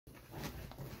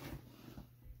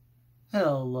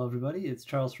Hello everybody, it's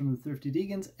Charles from the Thrifty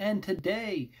Deegans, and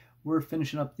today we're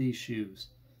finishing up these shoes.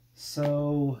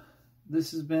 So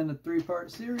this has been a three-part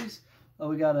series.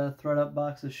 We got a thread-up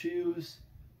box of shoes.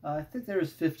 I think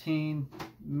there's 15,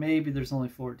 maybe there's only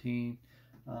 14,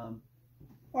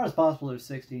 or it's possible there's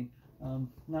 16.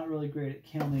 Not really great at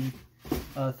counting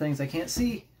things I can't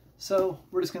see, so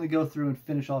we're just going to go through and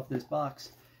finish off this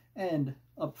box. And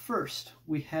up first,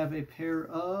 we have a pair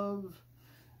of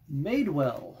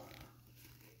Madewell.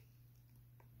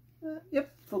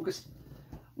 Yep, focus.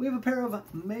 We have a pair of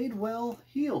Madewell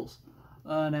heels.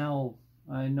 Now,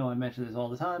 I know I mention this all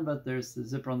the time, but there's the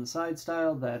zipper on the side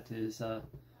style that is I'm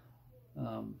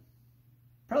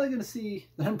probably going to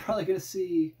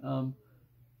see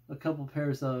a couple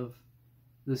pairs of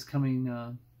this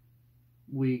coming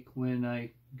week when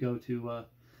I go to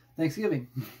Thanksgiving,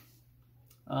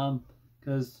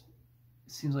 because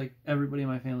it seems like everybody in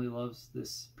my family loves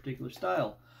this particular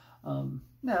style.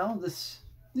 Now,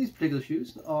 these particular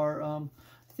shoes are, I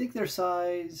think they're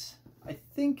size, I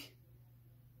think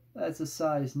that's a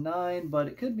size 9, but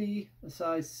it could be a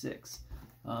size 6.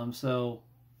 So,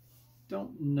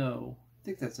 don't know. I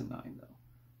think that's a 9,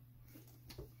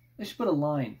 though. They should put a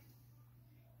line.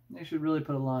 They should really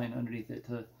put a line underneath it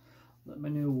to let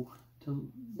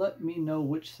me know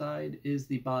which side is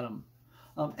the bottom.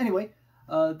 Anyway,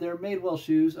 they're Madewell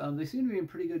shoes. They seem to be in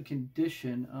pretty good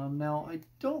condition. Now, I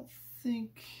don't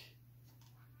think...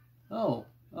 Oh,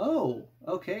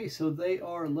 okay, so they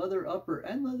are leather upper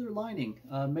and leather lining,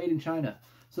 made in China.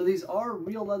 So these are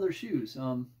real leather shoes.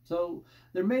 So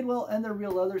they're Madewell and they're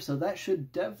real leather, so that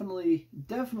should definitely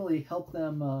help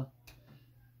them,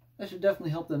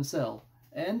 sell.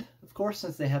 And, of course,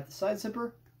 since they have the side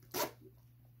zipper,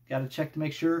 gotta check to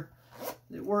make sure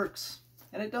it works.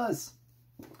 And it does.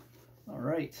 All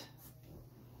right.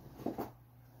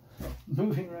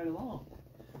 Moving right along.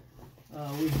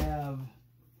 We have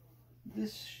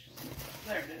this,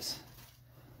 there it is.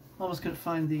 Almost couldn't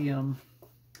find the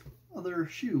other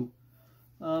shoe.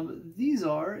 These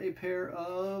are a pair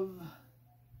of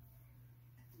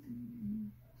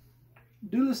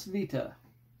Dulis Vita.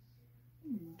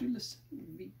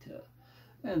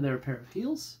 And they're a pair of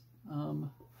heels.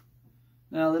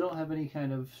 Now they don't have any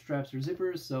kind of straps or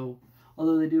zippers, so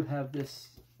although they do have this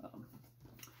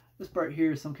this part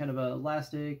here is some kind of a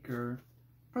elastic or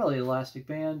probably elastic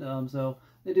band, so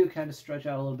they do kind of stretch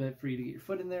out a little bit for you to get your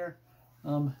foot in there,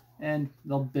 and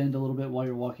they'll bend a little bit while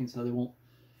you're walking so they won't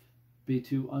be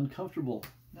too uncomfortable.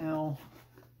 Now,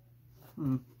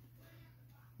 I'm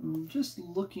just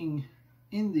looking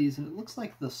in these and it looks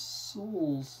like the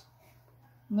soles,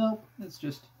 nope, that's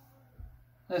just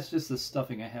the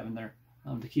stuffing I have in there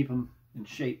to keep them in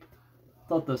shape.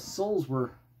 Thought the soles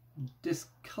were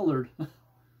discolored.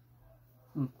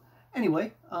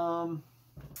 Anyway,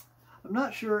 I'm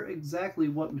not sure exactly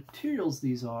what materials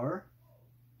these are,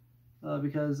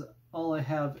 because all I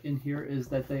have in here is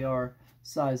that they are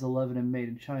size 11 and made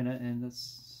in China, and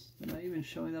that's, am I even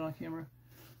showing that on camera?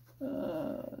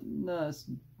 No, it's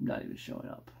not even showing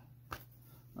up.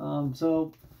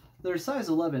 So they're size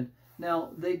 11.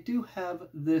 Now, they do have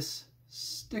this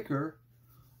sticker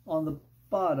on the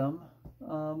bottom,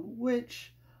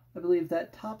 which I believe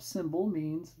that top symbol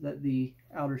means that the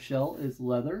outer shell is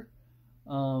leather,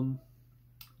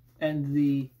 and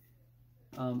the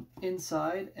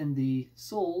inside and the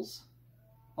soles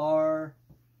are,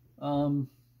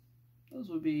 those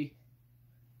would be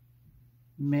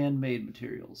man-made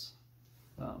materials.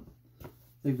 I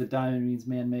think the diamond means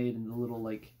man-made, and the little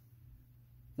like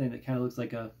thing that kind of looks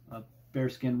like a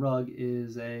bearskin rug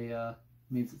is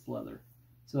means it's leather.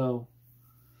 So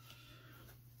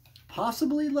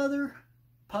possibly leather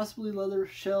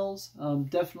shells,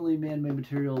 definitely man-made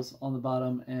materials on the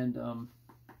bottom and on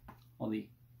the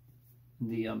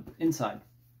inside.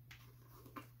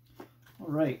 All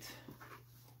right.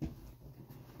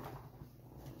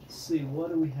 Let's see, what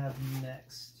do we have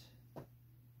next?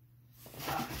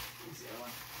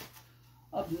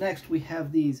 Up next, we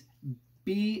have these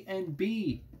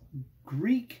B&B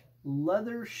Greek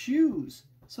leather shoes.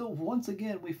 So once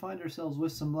again, we find ourselves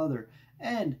with some leather.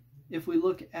 And if we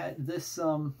look at this,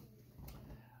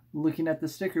 looking at the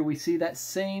sticker, we see that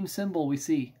same symbol we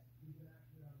see.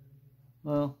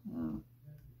 Well,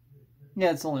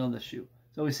 yeah, it's only on this shoe.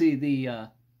 So we see the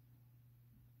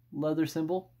leather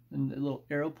symbol and a little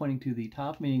arrow pointing to the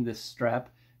top, meaning this strap,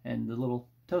 and the little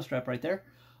toe strap right there.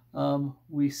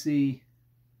 We see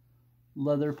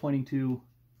leather pointing to,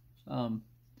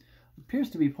 appears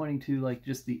to be pointing to like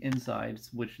just the insides,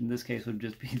 which in this case would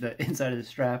just be the inside of the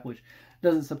strap, which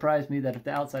doesn't surprise me that if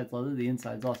the outside's leather, the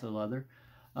inside's also leather.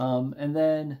 And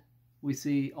then we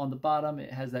see on the bottom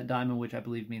it has that diamond, which I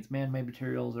believe means man-made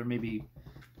materials, or maybe,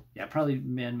 yeah, probably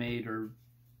man-made, or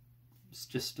it's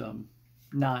just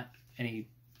not any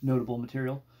notable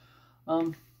material.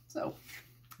 So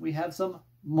we have some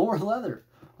more leather.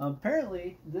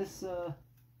 Apparently this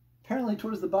apparently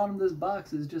towards the bottom of this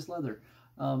box is just leather.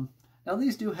 Now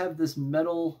these do have this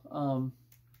metal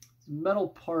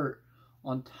part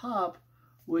on top,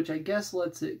 which I guess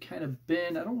lets it kind of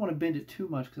bend. I don't want to bend it too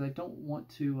much because I don't want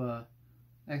to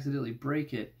accidentally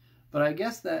break it. But I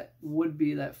guess that would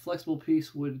be, that flexible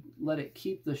piece would let it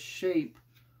keep the shape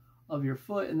of your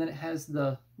foot, and then it has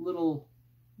the little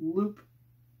loop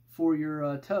for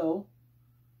your toe.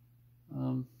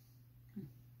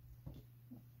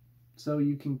 So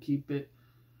you can keep it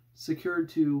secured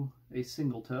to a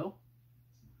single toe.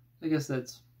 I guess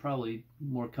that's probably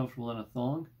more comfortable than a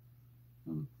thong.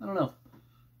 I don't know.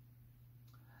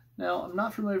 Now, I'm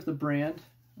not familiar with the brand,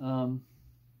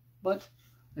 but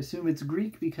I assume it's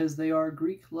Greek because they are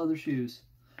Greek leather shoes.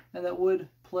 And that would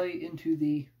play into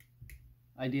the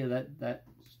idea that that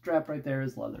strap right there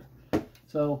is leather.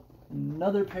 So,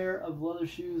 another pair of leather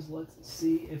shoes. Let's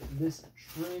see if this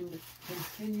trend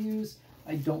continues.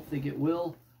 I don't think it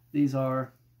will. These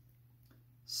are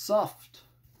soft.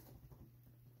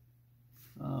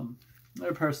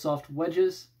 Another pair of soft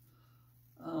wedges.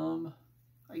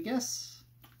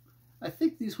 I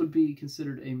think these would be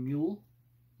considered a mule,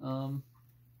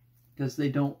 because they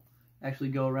don't actually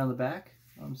go around the back.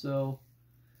 So,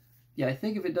 yeah, I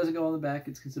think if it doesn't go on the back,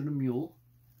 it's considered a mule.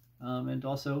 And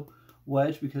also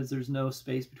wedge, because there's no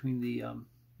space between the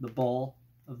ball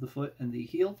of the foot and the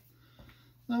heel.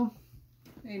 So,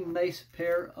 a nice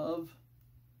pair of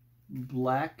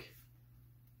black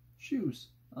shoes.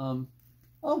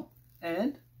 Oh,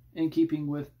 and in keeping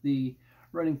with the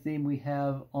running theme we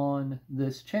have on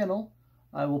this channel,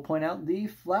 I will point out the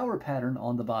flower pattern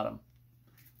on the bottom.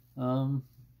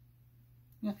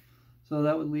 Yeah, so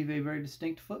that would leave a very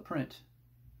distinct footprint.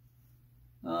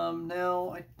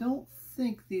 Now, I don't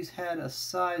think these had a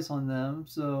size on them,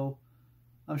 so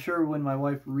I'm sure when my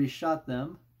wife reshot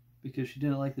them, because she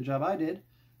didn't like the job I did,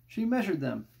 she measured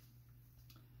them.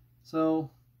 So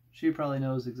she probably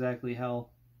knows exactly how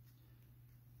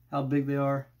big they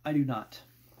are. I do not.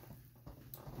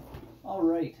 All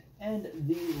right, and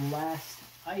the last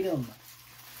item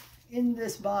in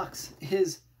this box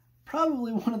is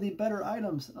probably one of the better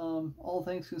items, all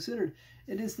things considered.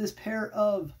 It is this pair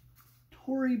of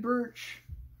Tory Burch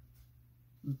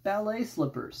ballet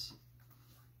slippers.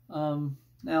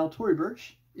 Now, Tory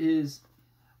Burch is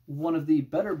one of the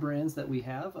better brands that we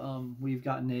have. We've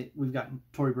gotten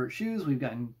Tory Burch shoes, we've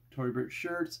gotten Tory Burch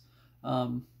shirts.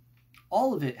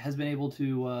 All of it has been able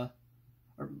to,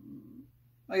 or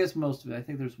I guess most of it. I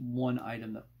think there's one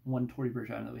Tory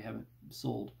Burch item that we haven't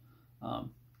sold,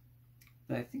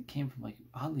 that I think came from, like,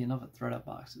 oddly enough, a ThredUp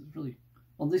box. It's really,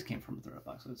 well, this came from a ThredUp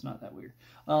box, so it's not that weird.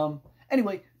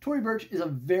 Anyway, Tory Burch is a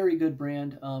very good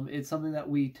brand. It's something that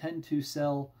we tend to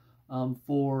sell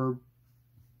for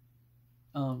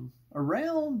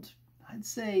around, I'd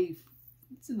say,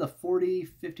 it's in the $40,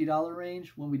 $50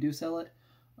 range when we do sell it.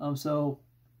 So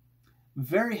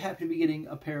very happy to be getting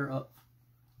a pair of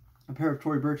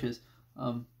Tory Burches,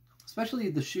 especially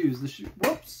the shoes.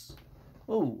 Whoops!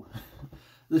 Oh,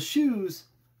 the shoes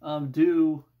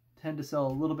do tend to sell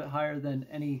a little bit higher than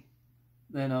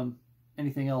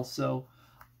anything else. So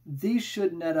these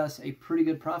should net us a pretty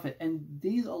good profit, and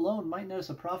these alone might net us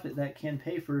a profit that can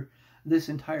pay for this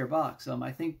entire box.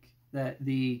 I think that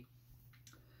it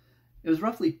was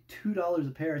roughly $2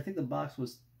 a pair. I think the box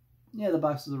was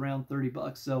around 30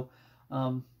 bucks. So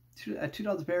at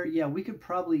 $2 a pair, yeah, we could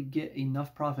probably get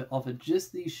enough profit off of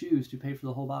just these shoes to pay for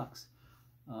the whole box.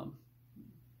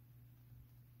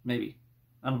 Maybe.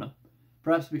 I don't know.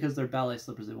 Perhaps because they're ballet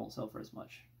slippers, they won't sell for as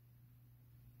much.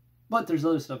 But there's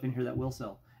other stuff in here that will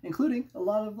sell, including a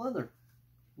lot of leather.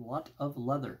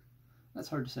 That's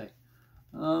hard to say.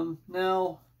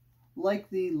 Now, like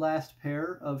the last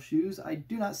pair of shoes, I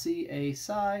do not see a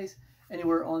size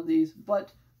anywhere on these,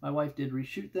 but my wife did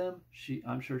reshoot them.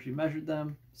 I'm sure she measured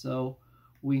them, so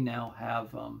we now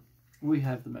have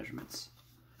the measurements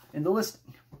in the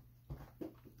listing.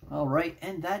 All right,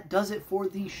 and that does it for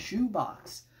the shoe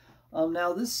box.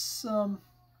 Now this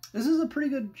is a pretty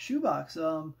good shoe box.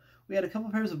 We had a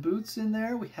couple pairs of boots in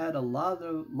there. We had a lot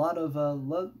of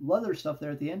leather stuff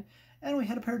there at the end, and we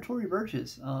had a pair of Tory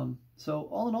Burches. So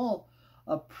all in all,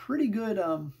 a pretty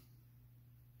good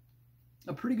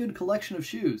collection of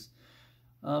shoes.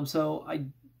 So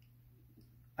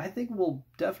I think we'll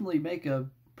definitely make a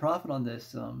profit on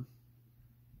this. And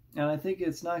I think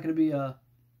it's not going to be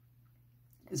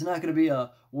It's not going to be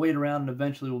a wait around and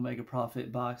eventually we'll make a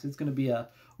profit box. It's going to be a,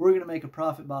 we're going to make a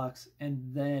profit box and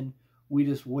then we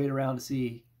just wait around to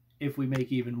see if we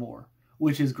make even more,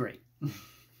 which is great.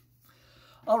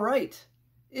 All right.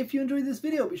 If you enjoyed this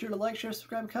video, be sure to like, share,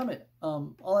 subscribe, and comment.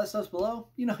 All that stuff's below.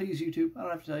 You know how to use YouTube. I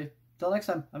don't have to tell you. Until next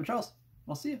time, I'm Charles.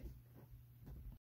 I'll see you.